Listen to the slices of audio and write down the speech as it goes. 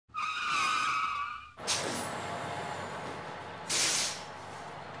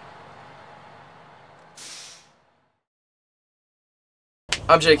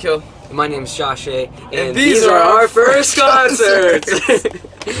I'm Jake Hill. My name's Shashay, and these are our first concerts!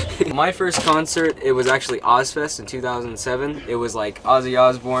 My first concert, it was actually Ozfest in 2007. It was like Ozzy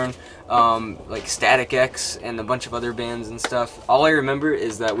Osbourne, like Static X, and a bunch of other bands and stuff. All I remember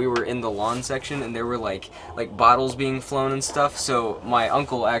is that we were in the lawn section and there were like bottles being flown and stuff, so my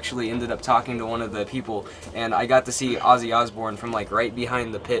uncle actually ended up talking to one of the people, and I got to see Ozzy Osbourne from like right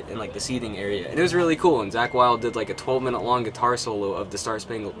behind the pit in like the seating area. And it was really cool, and Zakk Wylde did like a 12-minute long guitar solo of the Star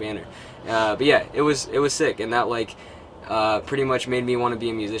Spangled Banner. But yeah, it was sick, and that like pretty much made me want to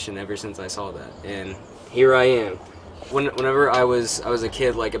be a musician ever since I saw that, and here I am. Whenever I was a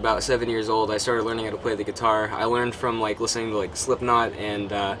kid, like about 7 years old, I started learning how to play the guitar. I learned from like listening to like Slipknot, and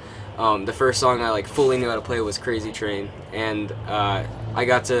the first song I like fully knew how to play was Crazy Train. And I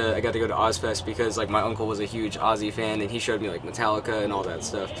got to go to Ozfest because like my uncle was a huge Ozzy fan, and he showed me like Metallica and all that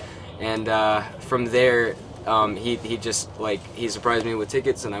stuff. And from there, he just like he surprised me with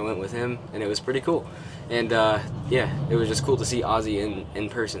tickets, and I went with him, and it was pretty cool. And yeah, it was just cool to see Ozzy in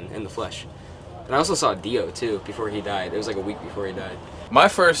person, in the flesh. And I also saw Dio too before he died. It was like a week before he died. My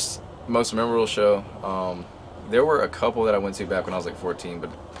first most memorable show, there were a couple that I went to back when I was like 14, but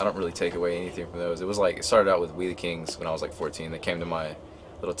I don't really take away anything from those. It started out with We the Kings when I was like 14. They came to my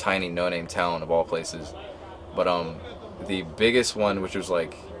little tiny no-name town of all places. But the biggest one, which was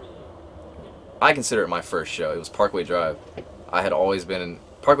like, I consider it my first show, it was Parkway Drive.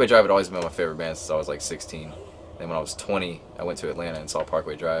 Parkway Drive had always been my favorite band since I was like 16. And when I was 20, I went to Atlanta and saw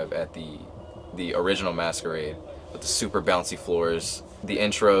Parkway Drive at the original Masquerade with the super bouncy floors. The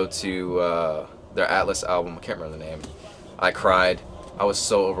intro to their Atlas album, I can't remember the name. I cried. I was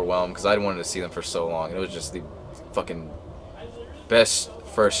so overwhelmed because I'd wanted to see them for so long. And it was just the fucking best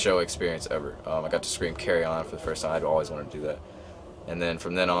first show experience ever. I got to scream Carry On for the first time. I'd always wanted to do that. And then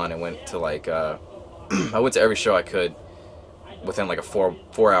from then on, I went to like, I went to every show I could within like a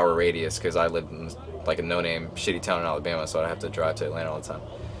four-hour radius because I lived in like a no-name shitty town in Alabama, so I'd have to drive to Atlanta all the time.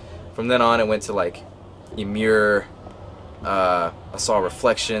 From then on, I went to like Ymir. I saw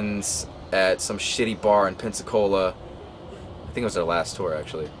Reflections at some shitty bar in Pensacola. I think it was their last tour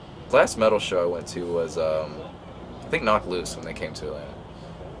actually. The last metal show I went to was I think Knocked Loose when they came to Atlanta.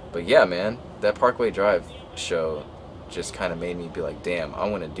 But yeah, man, that Parkway Drive show just kind of made me be like, damn, I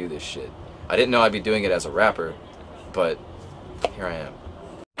want to do this shit. I didn't know I'd be doing it as a rapper, but here I am.